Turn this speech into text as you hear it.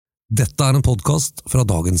Dette en podcast fra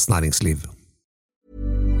Dagens Næringsliv.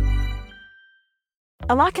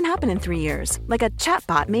 A lot can happen in 3 years, like a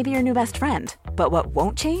chatbot may be your new best friend. But what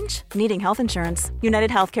won't change? Needing health insurance. United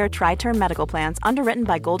Healthcare Tri-Term Medical Plans, underwritten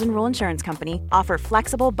by Golden Rule Insurance Company, offer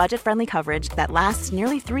flexible, budget-friendly coverage that lasts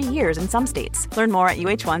nearly 3 years in some states. Learn more at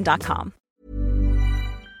uh1.com.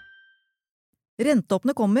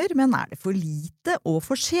 Renteoppene kommer, men det for lite og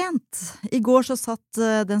for sent? I går så satt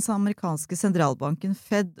den amerikanske sentralbanken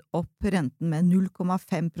Fed opp renten med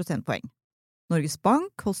 0,5 prosentpoeng. Norges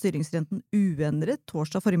Bank holdt styringsrenten uendret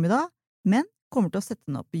torsdag formiddag, men kommer til å sette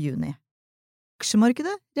den opp i juni.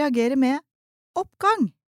 Aksjemarkedet reagerer med oppgang.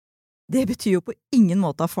 Det betyr jo på ingen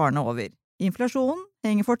måte at faren over. Inflasjonen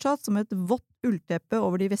henger fortsatt som et vått ullteppe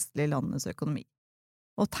over de vestlige landenes økonomi.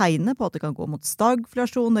 Og tegnene på at det kan gå mot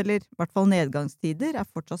stagflasjon eller i hvert fall nedgangstider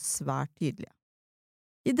fortsatt svært tydelige.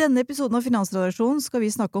 I denne episoden av Finansredaksjonen skal vi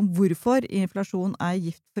snakke om hvorfor inflasjon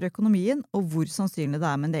gift for økonomien og hvor sannsynlig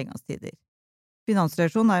det med nedgangstider.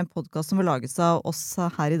 Finansredaksjonen en podcast som vil lages av oss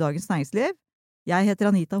her i Dagens Næringsliv. Jeg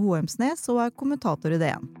heter Anita Hoemsnes og kommentator i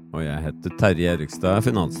DN. Og jeg heter Terje Erikstad,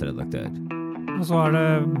 finansredaktør. Og så det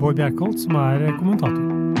Bård Bjerkholt som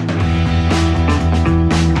kommentator.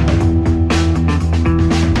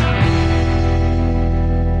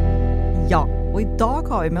 Ja, og i dag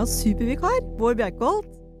har vi med oss supervikar, Bård Bjerkholt,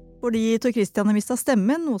 fordi Tor Christian har mistet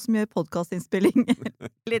stemmen, noe som gjør podcastinnspilling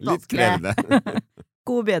litt vanskelig.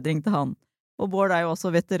 God bedring til han. Og Bård jo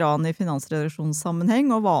også veteran i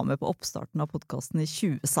finansredaksjonssammenheng og var med på oppstarten av podcasten i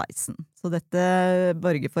 2016. Så dette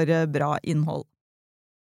borger for bra innhold.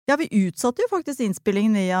 Ja, vi utsatte jo faktisk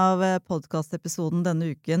innspillingen av podcastepisoden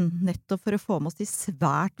denne uken, nettopp for å få med oss de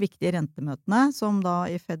svært viktige rentemøtene, som da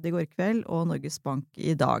i Fed i går kveld og Norges Bank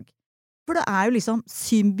i dag. For det jo liksom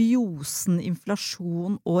symbiosen,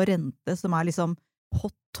 inflasjon og rente som liksom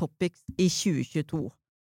hot topics i 2022.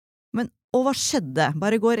 Og hva skjedde?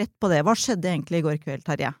 Bare gå rett på det. Hva skjedde egentlig i går kveld,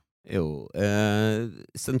 Terje? Jo,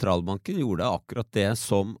 sentralbanken gjorde akkurat det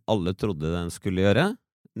som alle trodde den skulle gjøre,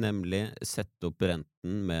 nemlig sette opp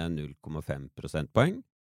renten med 0,5 prosentpoeng,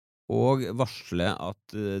 og varsle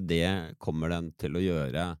at det kommer den til å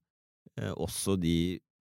gjøre også de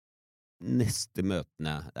neste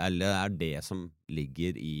møtene, eller det som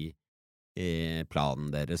ligger i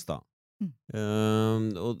planen deres da.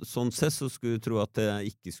 Og sånn sett så skulle du tro at det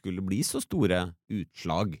ikke skulle bli så store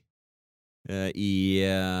utslag i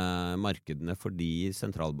markedene, fordi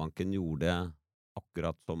sentralbanken gjorde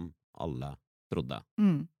akkurat som alle trodde.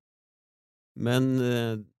 Men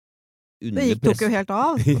det tok jo helt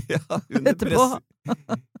av. Ja, under press.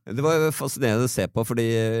 Det var fascinerende å se på, fordi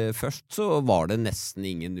først så var det nesten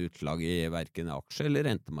ingen utslag i hverken aksje- eller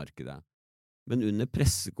rentemarkedet. Men under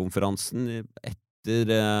pressekonferansen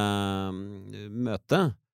etter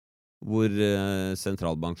møtet, hvor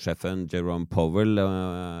sentralbanksjefen Jerome Powell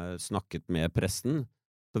snakket med pressen,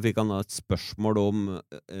 så fikk han et spørsmål om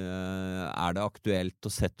det aktuelt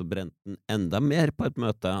å sette opp renten enda mer på et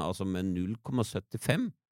møte, altså med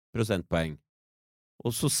 0,75 prosentpoeng.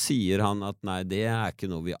 Og så sier han at nei, det ikke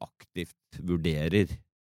noe vi aktivt vurderer.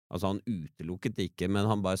 Altså han utelukket ikke, men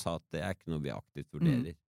han bare sa at det ikke noe vi aktivt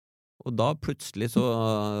vurderer. Og da plutselig så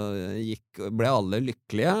ble alle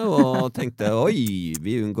lykkelige og tenkte, oi,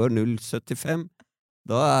 vi unngår 0,75.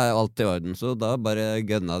 Da alt i orden, så da bare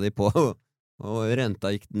gønna de på, og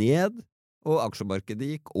renta gikk ned, og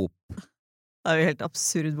aksjemarkedet gikk opp. Det jo helt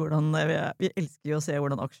absurd hvordan, vi elsker jo å se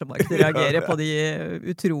hvordan aksjemarkedet reagerer på de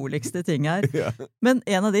utroligste ting her. Men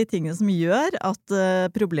en av de tingene som gjør at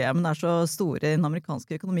problemene så store i den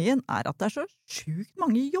amerikanske økonomien, at det så sjukt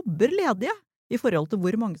mange jobber ledige i forhold til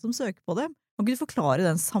hvor mange som søker på dem. Kan du forklare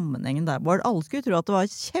den sammenhengen der, Bård? Alle skulle tro at det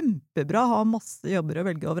var kjempebra å ha masse jobber å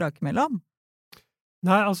velge å vrake mellom.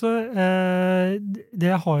 Nei, altså,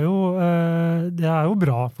 det jo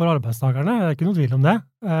bra for arbeidstakerne, det ikke noe tvil om det.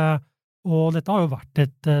 Og dette har jo vært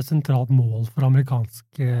et sentralt mål for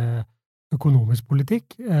amerikansk økonomisk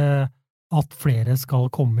politikk, at flere skal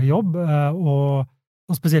komme i jobb,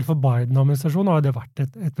 og spesielt for Biden-administrasjonen har det vært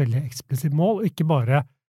et veldig eksplisitt mål, ikke bare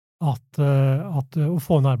at å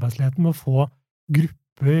få ned arbeidsledigheten, men å få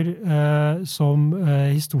grupper som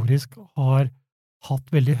historisk har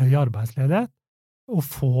hatt veldig høy arbeidsledighet, og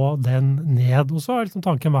få den ned. Og så har liksom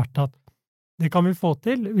tanken vært at det kan vi få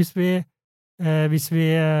til hvis vi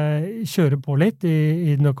kjører på litt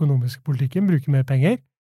i den økonomiske politikken, bruker mer penger,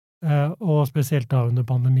 og spesielt da under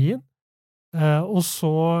pandemien. Og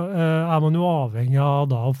så man jo avhengig av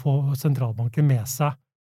da å få sentralbanken med seg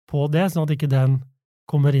på det, sånn at ikke den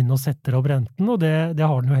kommer inn og setter opp renten, og det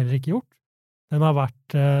har den jo heller ikke gjort. Den har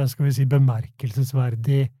vært, skal vi si,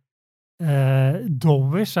 bemerkelsesverdig.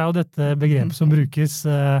 Dovish jo dette begrepet som brukes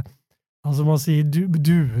altså man sier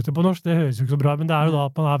duete på norsk, det høres jo ikke så bra, men det jo da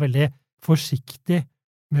at man veldig forsiktig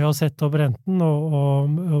med å sette opp renten,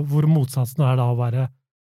 og hvor motsatsen da å være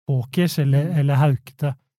hawkish eller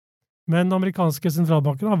haukete. Men den amerikanske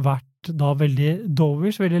sentralbanken har vært da veldig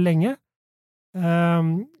dovish veldig lenge,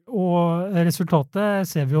 og resultatet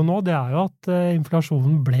ser vi jo nå, det jo at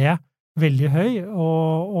inflasjonen ble veldig høy,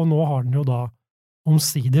 og nå har den jo da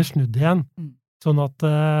omsider snudd igjen. Sånn at,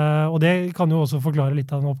 og det kan jo også forklare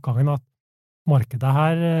litt av den oppgangen, at markedet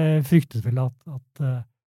her fryktet vel at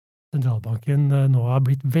sentralbanken nå har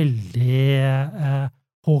blitt veldig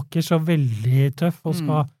hawkish og veldig tøff, og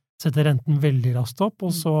skal sette renten veldig raskt opp,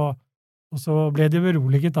 og så ble de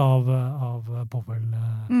beroliget av Powell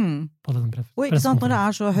på den pressekonferansen. Og ikke sant, når det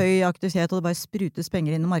så høy aktivitet, og det bare sprutes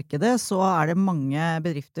penger inn i markedet, så det mange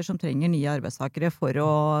bedrifter som trenger nye arbeidstakere for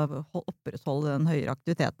å opprettholde den høyere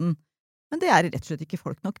aktiviteten. Men det rett og slett ikke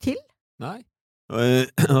folk nok til. Nei.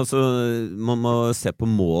 Altså, man må se på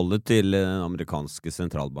målet til den amerikanske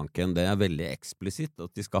sentralbanken. Det veldig eksplisitt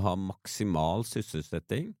at de skal ha maksimal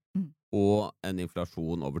sysselsetting og en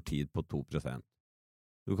inflasjon over tid på 2%.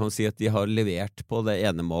 Du kan si at de har levert på det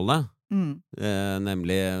ene målet,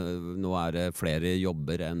 nemlig nå det flere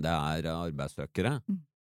jobber enn det arbeidssøkere.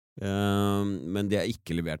 Men de har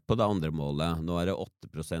ikke levert på det andre målet. Nå det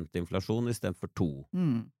 8% inflasjon i stedet for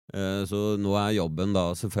 2%. Så nå jobben da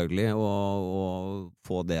selvfølgelig å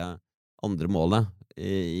få det andre målet,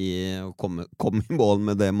 å komme i mål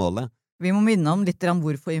med det målet. Vi må minne om litt om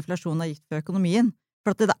hvorfor inflasjonen gitt for økonomien.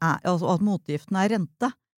 For at, altså at motgiften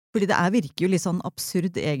rente. Fordi det virker jo litt sånn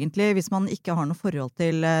absurd egentlig, hvis man ikke har noe forhold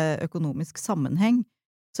til økonomisk sammenheng.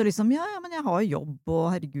 Så liksom, ja, men jeg har jobb, og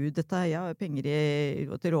herregud, jeg har penger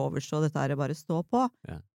til overs, og dette bare stå på.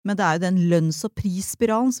 Ja. Men det jo den lønns- og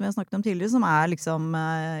prisspiralen som vi har snakket om tidligere, som liksom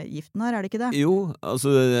giften her, det ikke det? Jo, altså,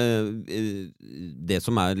 det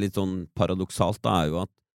som litt sånn paradoksalt da jo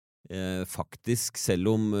at faktisk,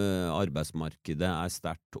 selv om arbeidsmarkedet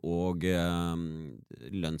sterkt og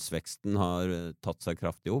lønnsveksten har tatt seg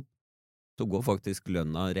kraftig opp, så går faktisk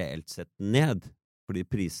lønna reelt sett ned, fordi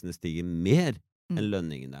prisene stiger mer enn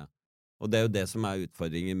lønningene. Og det jo det som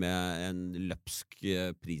utfordringen med en løpsk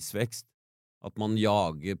prisvekst, at man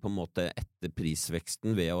jager på en måte etter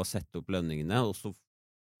prisveksten ved å sette opp lønningene, og så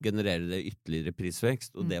genererer det ytterligere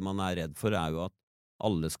prisvekst, og det man redd for jo at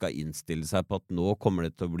alle skal innstille seg på at nå kommer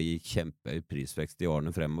det til å bli kjempehøy prisvekst i årene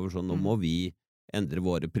fremover, så nå må vi endre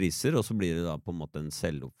våre priser, og så blir det da på en måte en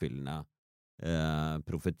selvoppfyllende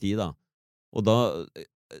profeti da. Og da,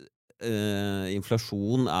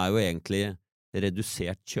 inflasjon jo egentlig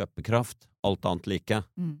redusert kjøpekraft, alt annet like.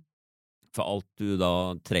 For alt du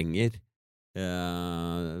da trenger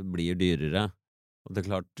blir dyrere. Og det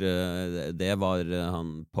klart, det var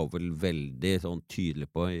han Powell veldig sånn tydelig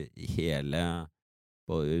på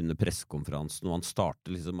under pressekonferansen, og han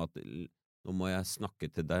starter liksom at nå må jeg snakke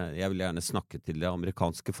til deg, jeg vil gjerne snakke til det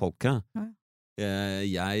amerikanske folket.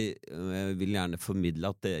 Jeg vil gjerne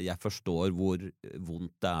formidle at jeg forstår hvor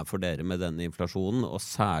vondt det for dere med denne inflasjonen, og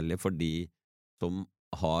særlig for de som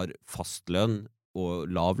har fastlønn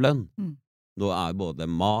og lav lønn. Nå både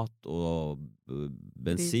mat og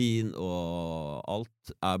bensin og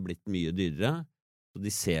alt blitt mye dyrere, så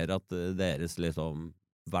de ser at deres liksom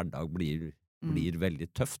hverdag blir veldig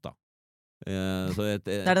tøff da. Så det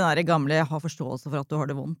den der gamle, jeg har forståelse for at du har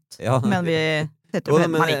det vondt, ja. Men vi setter opp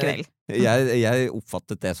meg likevel. Jeg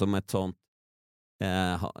oppfattet det som et sånt,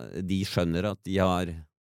 de skjønner at de har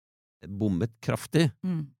bommet kraftig.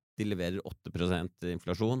 De leverer 8%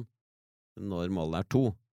 inflasjon når målet 2,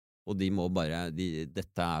 og de må bare,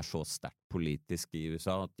 dette så sterkt politisk i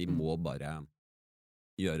USA at de må bare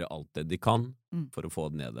gjøre alt det de kan for å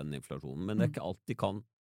få ned den inflasjonen, men det ikke alt de kan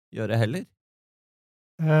gjøre heller.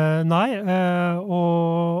 Nei,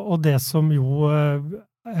 og det som jo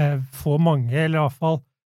får mange, eller i hvert fall,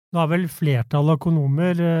 nå vel flertallet av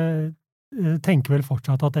økonomer tenker vel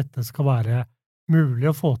fortsatt at dette skal være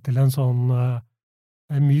mulig å få til en sånn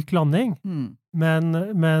en myk landing,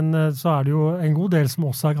 men så det jo en god del som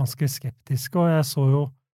også ganske skeptiske, og jeg så jo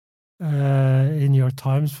i New York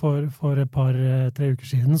Times for et par-tre uker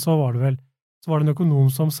siden, så var det en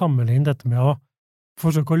økonom som sammenlignet dette med å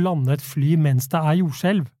forsøke å lande et fly mens det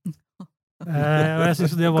jordskjelv. Og jeg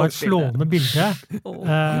synes det var et slående bilde på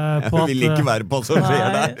at, jeg vil ikke være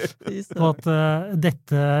passasjer der. På at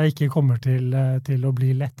dette ikke kommer til å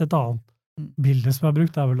bli lett. Et annet bilde som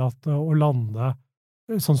brukt vel at å lande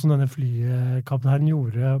sånn som denne flykapteinen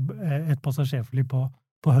gjorde et passasjerfly på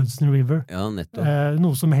Hudson River. Ja, nettopp.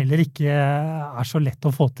 Noe som heller ikke så lett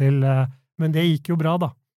å få til, men det gikk jo bra da.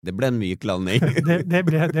 Det ble en myk landing. det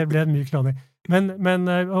ble en myk landing. Men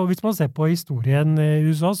og hvis man ser på historien i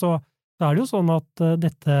USA, så så det jo sånn at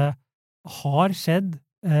dette har skjedd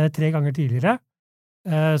 3 ganger tidligere,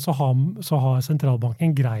 så har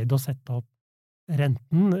sentralbanken greid å sette opp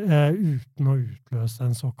renten uten å utløse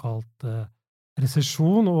en såkalt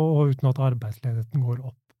resesjon, og uten at arbeidsledigheten går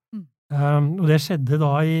opp. Og det skjedde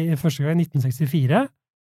da i første gang i 1964.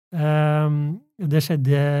 Det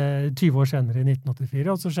skjedde 20 år senere i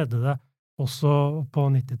 1984, og så skjedde det også på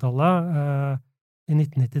 90-tallet, i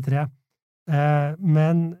 1993.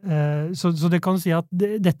 Så det kan si at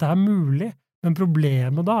dette mulig, men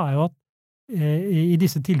problemet da jo at i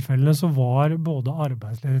disse tilfellene så var både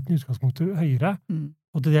arbeidsledigheten i utgangspunktet høyere,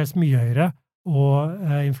 og til dels mye høyere, og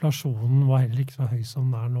inflasjonen var heller ikke så høy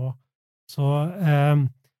som den nå.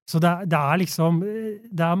 Så det liksom,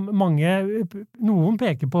 det mange, noen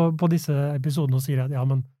peker på disse episodene og sier at ja,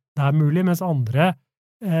 men det mulig, mens andre,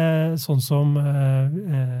 sånn som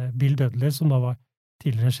Bill Dudley, som da var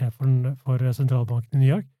tidligere sjef for sentralbanken i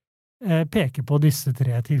New York, peker på disse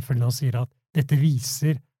 3 tilfellene og sier at dette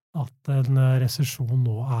viser at en resesjon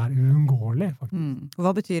nå uunngåelig, faktisk.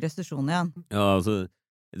 Hva betyr resesjon igjen? Ja, altså,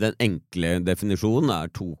 den enkle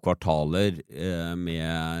definisjonen 2 kvartaler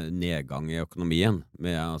med nedgang i økonomien,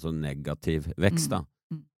 med altså negativ vekst.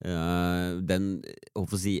 Den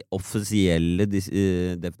offisielle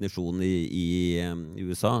definisjonen i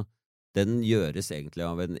USA, den gjøres egentlig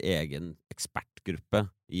av en egen ekspertgruppe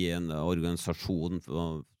i en organisasjon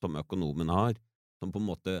som økonomene har, som på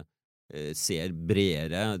en måte ser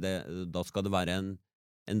bredere. Da skal det være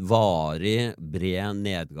en varig, bred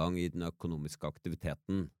nedgang i den økonomiske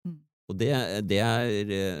aktiviteten. Og det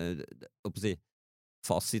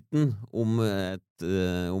fasiten om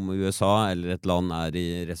USA eller et land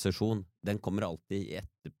i resesjon, den kommer alltid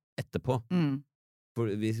etterpå.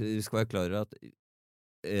 For vi skal være klare at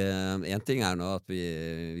en ting nå at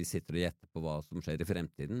vi sitter og gjetter på hva som skjer i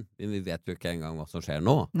fremtiden, men vi vet jo ikke engang hva som skjer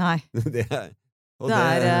nå. Nei. Det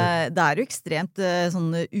jo ekstremt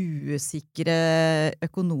sånne usikre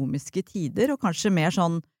økonomiske tider, og kanskje mer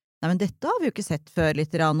sånn, nei, men dette har vi jo ikke sett før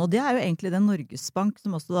litt, og det jo egentlig den Norgesbank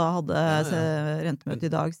som også da hadde rentemøte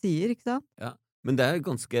i dag sier, ikke sant? Ja, men det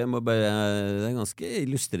ganske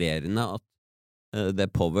illustrerende at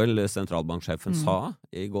det Powell, sentralbanksjefen, sa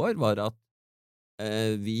i går, var at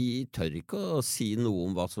vi tør ikke å si noe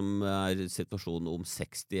om hva som situasjonen om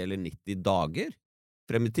 60 eller 90 dager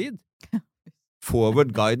frem i tid. Forward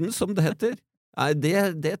guidance, som det heter. Nei,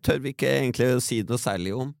 det tør vi ikke egentlig å si noe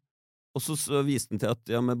særlig om. Og så viste den til at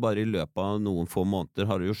ja, men bare i løpet av noen få måneder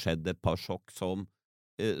har det jo skjedd et par sjokk som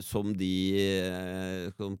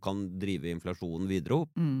kan drive inflasjonen videre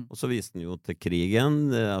opp. Og så viste den jo til krigen,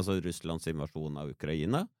 altså Russlands invasjon av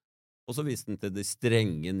Ukraina, og så viste den til de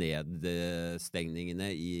strenge nedstengningene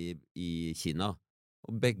i Kina.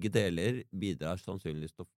 Og begge deler bidrar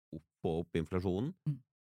sannsynligvis til å få opp inflasjonen.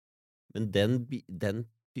 Men den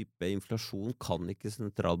type inflasjon kan ikke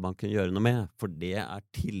sentralbanken gjøre noe med, for det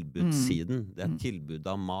tilbudssiden. Det tilbud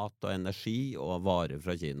av mat og energi og varer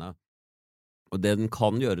fra Kina. Og det den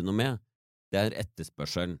kan gjøre noe med, det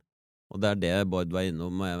etterspørselen. Og det det Bård var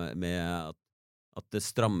innom med at det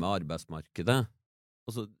stramme arbeidsmarkedet.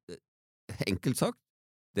 Altså, enkelt sagt,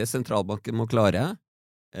 det sentralbanken må klare,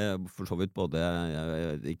 for så vidt både,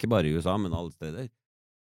 ikke bare i USA, men alle steder,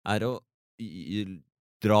 å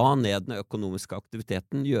dra ned den økonomiske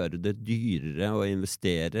aktiviteten, gjøre det dyrere å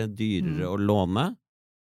investere, dyrere å låne,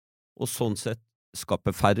 og sånn sett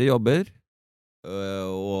skape færre jobber,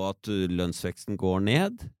 og at lønnsveksten går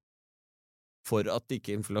ned, for at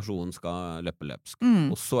ikke inflasjonen skal løpe løpsk.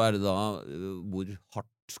 Og så det da hvor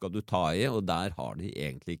hardt skal du ta i, og der har de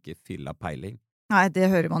egentlig ikke filla peiling. Nei,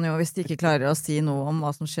 det hører man jo hvis de ikke klarer å si noe om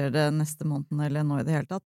hva som skjer det neste måneden eller nå i det hele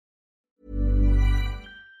tatt.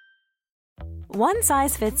 One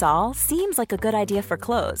size fits all seems like a good idea for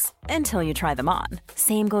clothes until you try them on.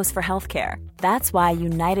 Same goes for healthcare. That's why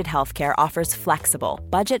United Healthcare offers flexible,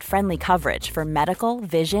 budget-friendly coverage for medical,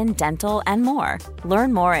 vision, dental, and more.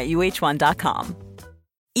 Learn more at uh1.com.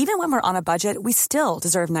 Even when we're on a budget, we still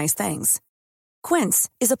deserve nice things. Quince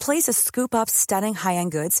is a place to scoop up stunning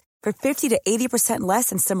high-end goods for 50 to 80% less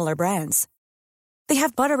than similar brands. They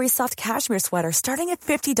have buttery soft cashmere sweaters starting at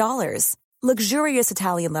 $50, luxurious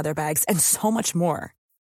Italian leather bags, and so much more.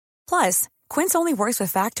 Plus, Quince only works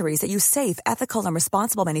with factories that use safe, ethical, and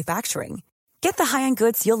responsible manufacturing. Get the high-end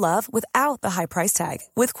goods you'll love without the high price tag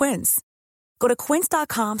with Quince. Go to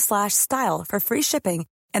quince.com/style for free shipping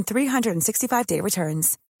and 365-day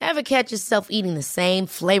returns. Ever catch yourself eating the same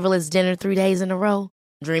flavorless dinner 3 days in a row?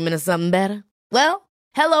 Dreaming of something better? Well,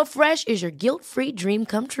 HelloFresh is your guilt-free dream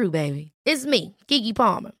come true, baby. It's me, Keke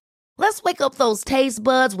Palmer. Let's wake up those taste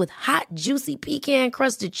buds with hot, juicy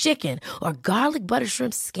pecan-crusted chicken or garlic butter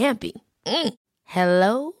shrimp scampi.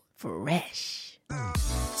 Hello Fresh.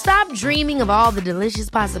 Stop dreaming of all the delicious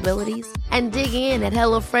possibilities and dig in at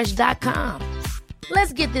HelloFresh.com.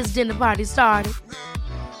 Let's get this dinner party started.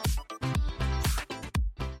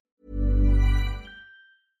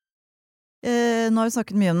 Nå har vi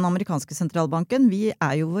snakket mye om den amerikanske sentralbanken. Vi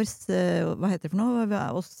jo hva heter det for noe? Vi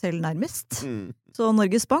oss selv nærmest. Så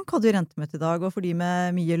Norges Bank hadde jo rentemøte I dag, og for de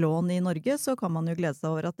med mye lån I Norge, så kan man jo glede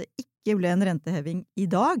seg over at det ikke ble en renteheving I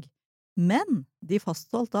dag. Men de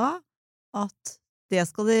fastholdt da at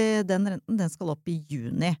den renten den skal opp I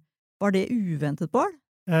juni. Var det uventet, Bård?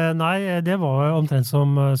 Nei, det var omtrent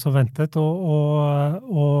som ventet,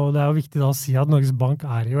 og det jo viktig da å si at Norges Bank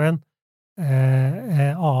jo en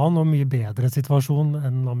annen og mye bedre situasjon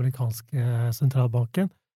enn den amerikanske sentralbanken.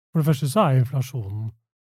 For det første så inflasjonen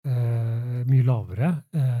mye lavere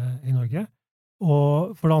I Norge,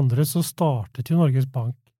 og for det andre så startet jo Norges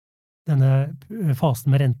Bank denne fasen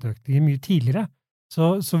med renteøkninger mye tidligere,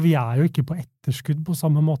 så vi jo ikke på etterskudd på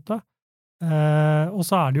samme måte. Og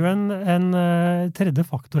så det jo en tredje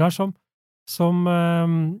faktor her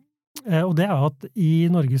og det jo at I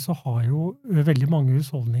Norge så har jo veldig mange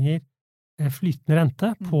husholdninger flytende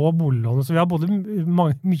rente på boliglånet, så vi har både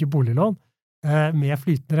mye boliglån med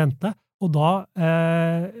flytende rente, og da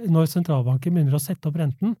når sentralbanken begynner å sette opp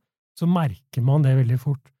renten, så merker man det veldig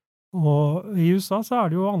fort. Og I USA så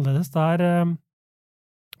det jo annerledes, der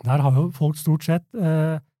har jo folk stort sett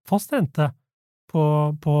fast rente på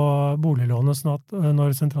boliglånet, sånn at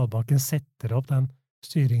når sentralbanken setter opp den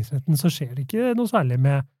styringsrenten, så skjer det ikke noe særlig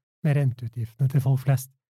med renteutgiftene til folk flest.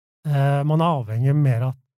 Man avhengig mer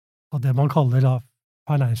av det man kaller da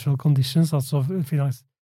financial conditions, altså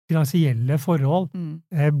finansielle forhold,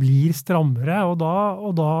 blir strammere, og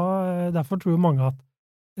derfor tror jo mange at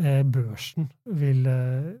børsen vil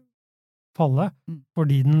falle,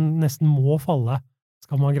 fordi den nesten må falle,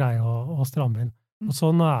 skal man greie å stramme inn. Og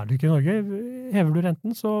sånn det ikke I Norge. Hever du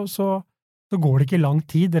renten, så går det ikke lang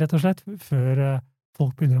tid, rett og slett, før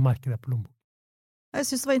folk begynner å merke det på lommebok. Jeg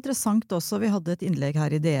synes det var interessant også, vi hadde et innlegg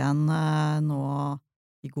her I DN nå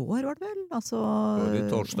I går, var det vel? Altså, var det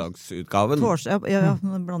torsdagsutgaven? Ja,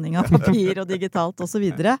 en blanding av papir og digitalt og så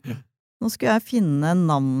videre. Nå skulle jeg finne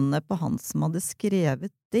navnet på han som hadde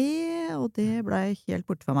skrevet det, og det ble helt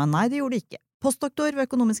borte for meg. Nei, det gjorde det ikke. Postdoktor ved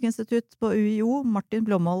Økonomisk institutt på UiO, Martin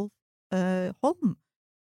Blomholt Holm,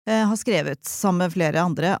 har skrevet, sammen med flere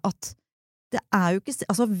andre, at det jo ikke,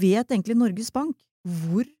 altså vet egentlig Norges Bank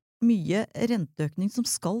hvor mye renteøkning som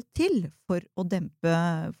skal til for å dempe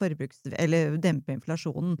dempe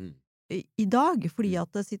inflasjonen I dag, fordi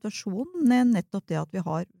at situasjonen nettopp det at vi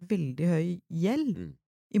har veldig høy gjeld,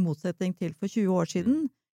 I motsetning til for 20 år siden,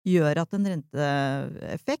 gjør at en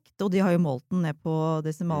renteeffekt, og de har jo målt den ned på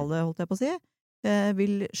desimale, holdt jeg på å si,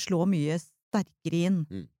 vil slå mye sterkere inn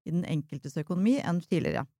I den enkeltes økonomi enn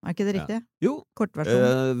tidligere. Ikke det riktig? Ja. Jo,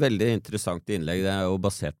 kortversjon. Veldig interessant innlegg. Det jo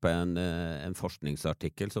basert på en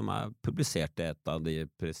forskningsartikkel som publisert I et av de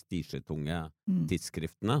prestisjetunge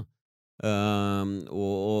tidsskriftene.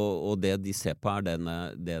 Og det de ser på det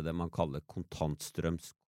man kaller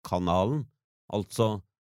kontantstrømskanalen. Altså,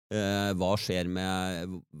 hva skjer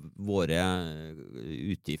med våre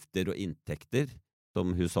utgifter og inntekter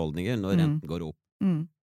som husholdninger når renten går opp?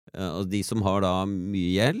 Og de som har da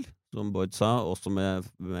mye gjeld, som Bård sa, også med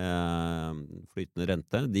flytende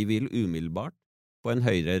rente, de vil umiddelbart få en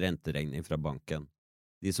høyere renteregning fra banken.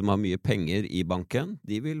 De som har mye penger I banken,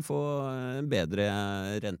 de vil få en bedre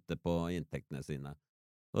rente på inntektene sine.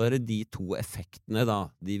 Så det de to effektene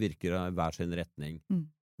da, de virker I hver sin retning.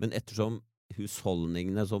 Men ettersom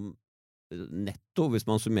husholdningene som netto, hvis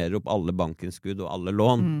man summerer opp alle bankinnskudd og alle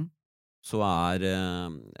lån, så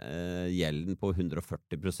gjelden på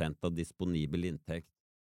 140% av disponibel inntekt.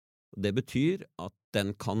 Det betyr at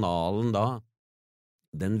den kanalen da,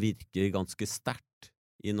 den virker ganske sterkt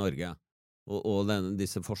I Norge. Og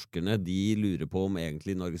disse forskerne, de lurer på om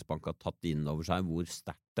egentlig Norges Bank har tatt inn over seg hvor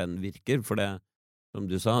sterkt den virker, for det, som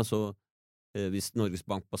du sa, så hvis Norges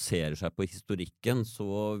Bank baserer seg på historikken,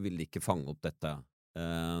 så vil de ikke fange opp dette.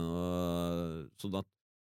 Så da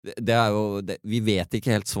vi vet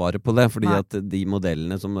ikke helt svaret på det, fordi at de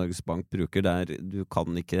modellene som Norges Bank bruker der, du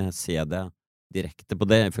kan ikke se det direkte på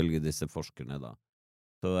det, ifølge disse forskerne da.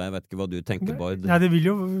 Så jeg vet ikke hva du tenker, Bård. Ja, det vil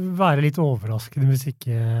jo være litt overraskende hvis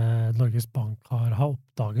ikke Norges Bank har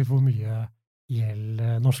oppdaget hvor mye gjeld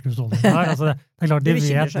norske husholdninger Altså, det klart, de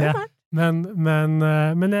vet det.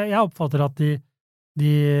 Men jeg oppfatter at de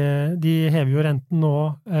hever jo renten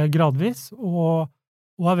nå gradvis, og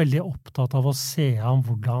veldig opptatt av å se om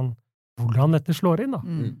hvordan dette slår inn da.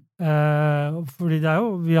 Fordi det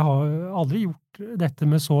jo, vi har aldri gjort dette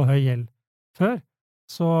med så høy gjeld før,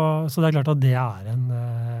 Så det klart at det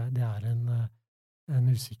en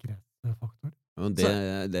usikkerhetsfaktor. Men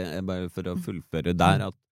det er bare for å fullføre der,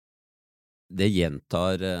 at det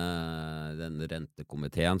gjentar den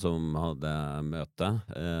rentekomiteen som hadde møte,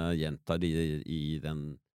 gjentar i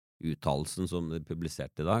den uttalelsen som det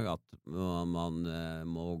publiserte i dag, at man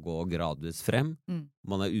må gå gradvis frem.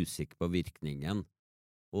 Man usikker på virkningen.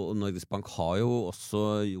 Og Norges Bank har jo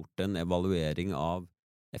også gjort en evaluering av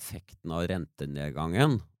effekten av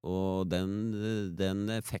rentenedgangen, og den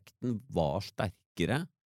effekten var sterkere,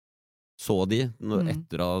 så de,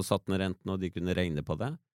 etter å ha satt ned renten, og de kunne regne på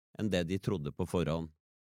det, enn det de trodde på forhånd.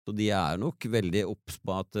 Så de nok veldig obs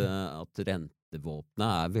på at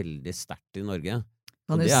rentevåpenet veldig sterkt i Norge.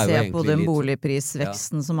 Kan du se på den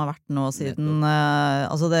boligprisveksten som har vært nå siden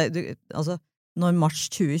når mars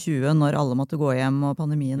 2020, når alle måtte gå hjem og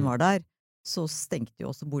pandemien var der, så stengte jo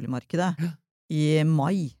også boligmarkedet. I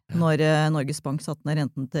mai, når Norges Bank satte ned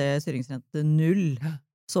renten til styringsrente til 0,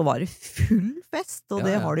 så var det full fest, og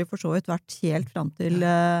det har det jo for så vidt vært helt fram til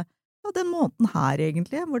den måneden her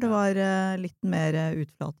egentlig, hvor det var litt mer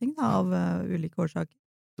utflating av ulike årsaker.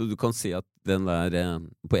 Så du kan si at den der,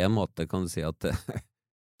 på en måte kan du si at det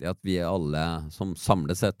at vi alle som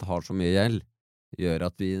samlet sett har så mye gjeld, gjør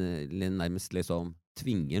at vi nærmest liksom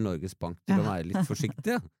tvinger Norges Bank til å være litt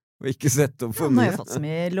forsiktige, og ikke sette opp for mye. Nå har jeg fått så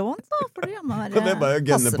mye lån, så får du jammen kan jeg bare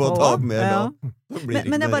gønne på å ta opp mer lån.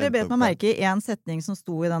 Men jeg bare bet meg merke i en setning som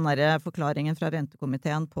sto i den der forklaringen fra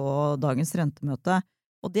rentekomiteen på dagens rentemøte,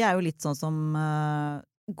 og det jo litt sånn som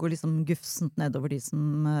går liksom gufsent nedover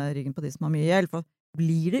ryggen på de som har mye gjeld, for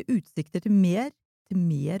blir det utsikter til mer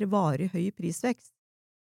varig høy prisvekst?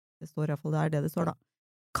 Det står I hvert fall det står da.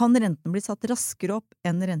 Kan renten bli satt raskere opp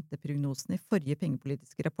enn renteprognosen I forrige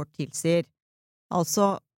pengepolitiske rapport tilsier?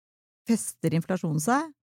 Altså, fester inflasjonen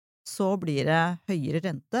seg, så blir det høyere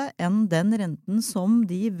rente enn den renten som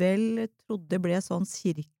de vel trodde ble sånn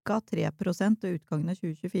cirka 3% ved utgangen av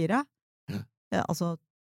 2024.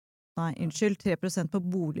 Unnskyld, 3% på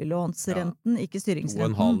boliglånsrenten, ikke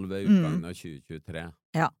styringsrenten. 2,5 ved utgangen av 2023.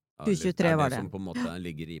 Ja, 2023 var det. Det som på en måte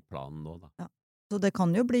ligger I planen nå, da. Ja. Så det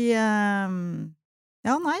kan jo bli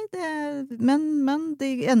men de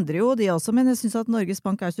endrer jo de også, men jeg synes at Norges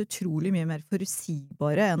Bank så utrolig mye mer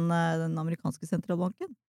forutsigbare enn den amerikanske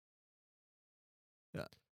sentralbanken. Ja.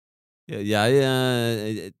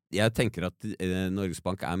 Jeg tenker at Norges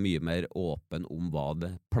Bank mye mer åpen om hva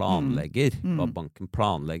det planlegger, hva banken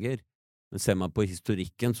planlegger. Men ser man på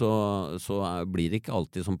historikken, så blir det ikke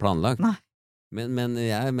alltid som planlagt. Nei. Men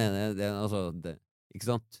jeg mener,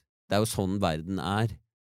 ikke sant? Det jo sånn verden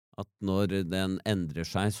at når den endrer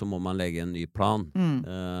seg, så må man legge en ny plan.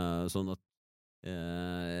 Sånn at,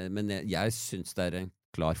 men jeg synes det en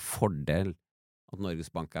klar fordel at Norges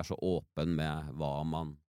Bank så åpen med hva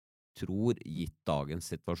man tror, gitt dagens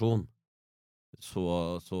situasjon. Så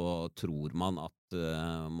tror man at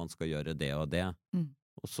man skal gjøre det og det.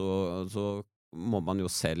 Og så må man jo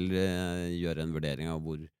selv gjøre en vurdering av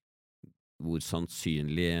hvor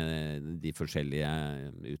sannsynlig de forskjellige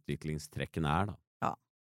utviklingstrekkene da. Ja,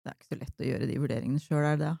 det ikke så lett å gjøre de vurderingene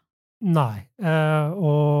selv, det? Nei,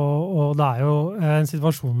 og det jo en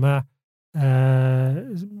situasjon med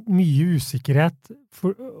mye usikkerhet,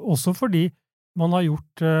 også fordi man har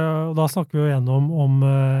gjort, og da snakker vi jo igjennom om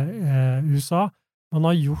USA, man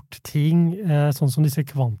har gjort ting sånn som disse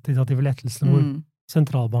kvantitative lettelsene, hvor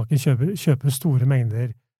sentralbanken kjøper store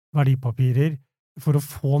mengder verdipapirer for å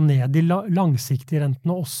få ned de langsiktige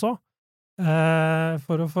rentene også,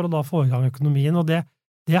 for å da få I gang økonomien, og det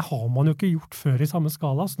har man jo ikke gjort før I samme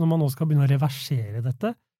skala, så når man nå skal begynne å reversere dette,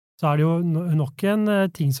 så det jo nok en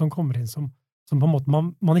ting som kommer inn som på en måte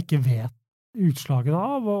man ikke vet utslagene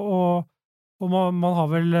av, og man har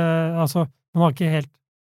vel, man har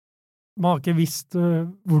ikke visst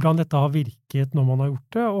hvordan dette har virket når man har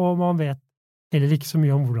gjort det, og man vet heller ikke så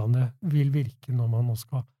mye om hvordan det vil virke når man nå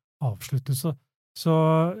skal avslutte. Så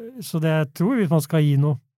det jeg tror, hvis man skal gi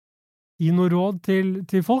noe råd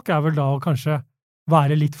til folk, vel da å kanskje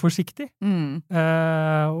være litt forsiktig,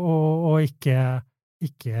 og ikke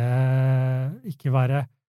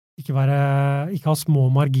ha små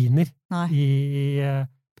marginer I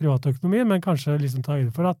privatøkonomien, men kanskje liksom ta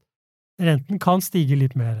høyde for at renten kan stige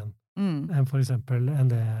litt mer enn for eksempel enn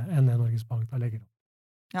det Norges Bank da legger opp.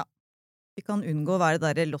 Ja, vi kan unngå å være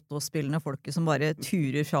det der lottospillende folket som bare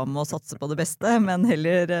turer fram og satser på det beste, men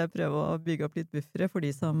heller prøve å bygge opp litt buffere for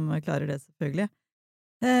de som klarer det selvfølgelig.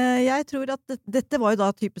 Jeg tror at dette var jo da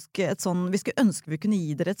typisk et sånn, vi skulle ønske vi kunne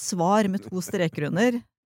gi dere et svar med 2 streker under.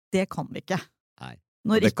 Det kan vi ikke. Nei,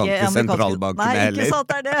 det kan ikke sentralbanken heller. Nei, ikke sant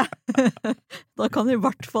det. Da kan vi I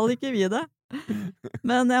hvert fall ikke vi det.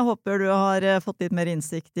 Men jeg håper du har fått litt mer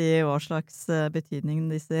innsikt i hva slags betydning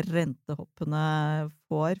disse rentehoppene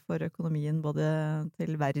får for økonomien både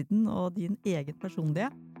til verden og din egen personlige.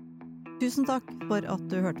 Tusen takk for at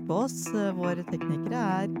du hørte på oss. Våre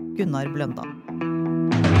teknikere Gunnar Bløndal.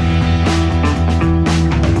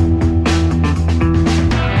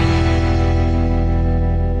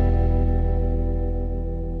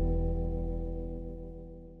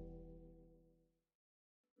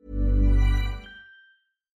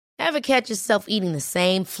 Ever catch yourself eating the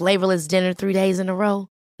same flavorless dinner 3 days in a row?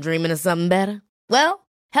 Dreaming of something better? Well,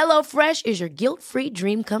 HelloFresh is your guilt-free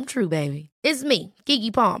dream come true, baby. It's me,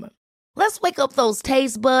 Keke Palmer. Let's wake up those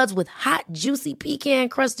taste buds with hot, juicy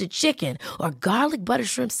pecan-crusted chicken or garlic butter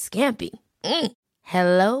shrimp scampi.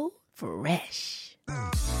 Hello Fresh.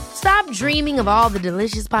 Stop dreaming of all the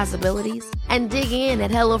delicious possibilities and dig in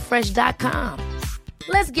at HelloFresh.com.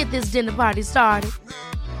 Let's get this dinner party started.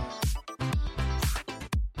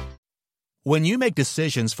 When you make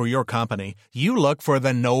decisions for your company, you look for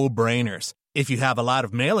the no-brainers. If you have a lot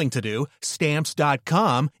of mailing to do,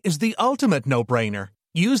 Stamps.com is the ultimate no-brainer.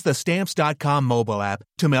 Use the Stamps.com mobile app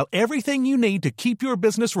to mail everything you need to keep your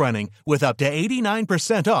business running with up to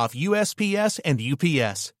 89% off USPS and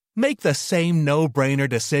UPS. Make the same no-brainer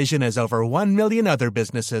decision as over 1 million other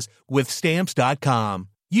businesses with Stamps.com.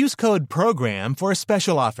 Use code PROGRAM for a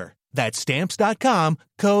special offer. That's Stamps.com,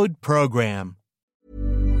 code PROGRAM.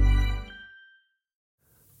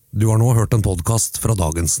 Du har nå hørt en podcast fra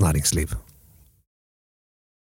Dagens Næringsliv.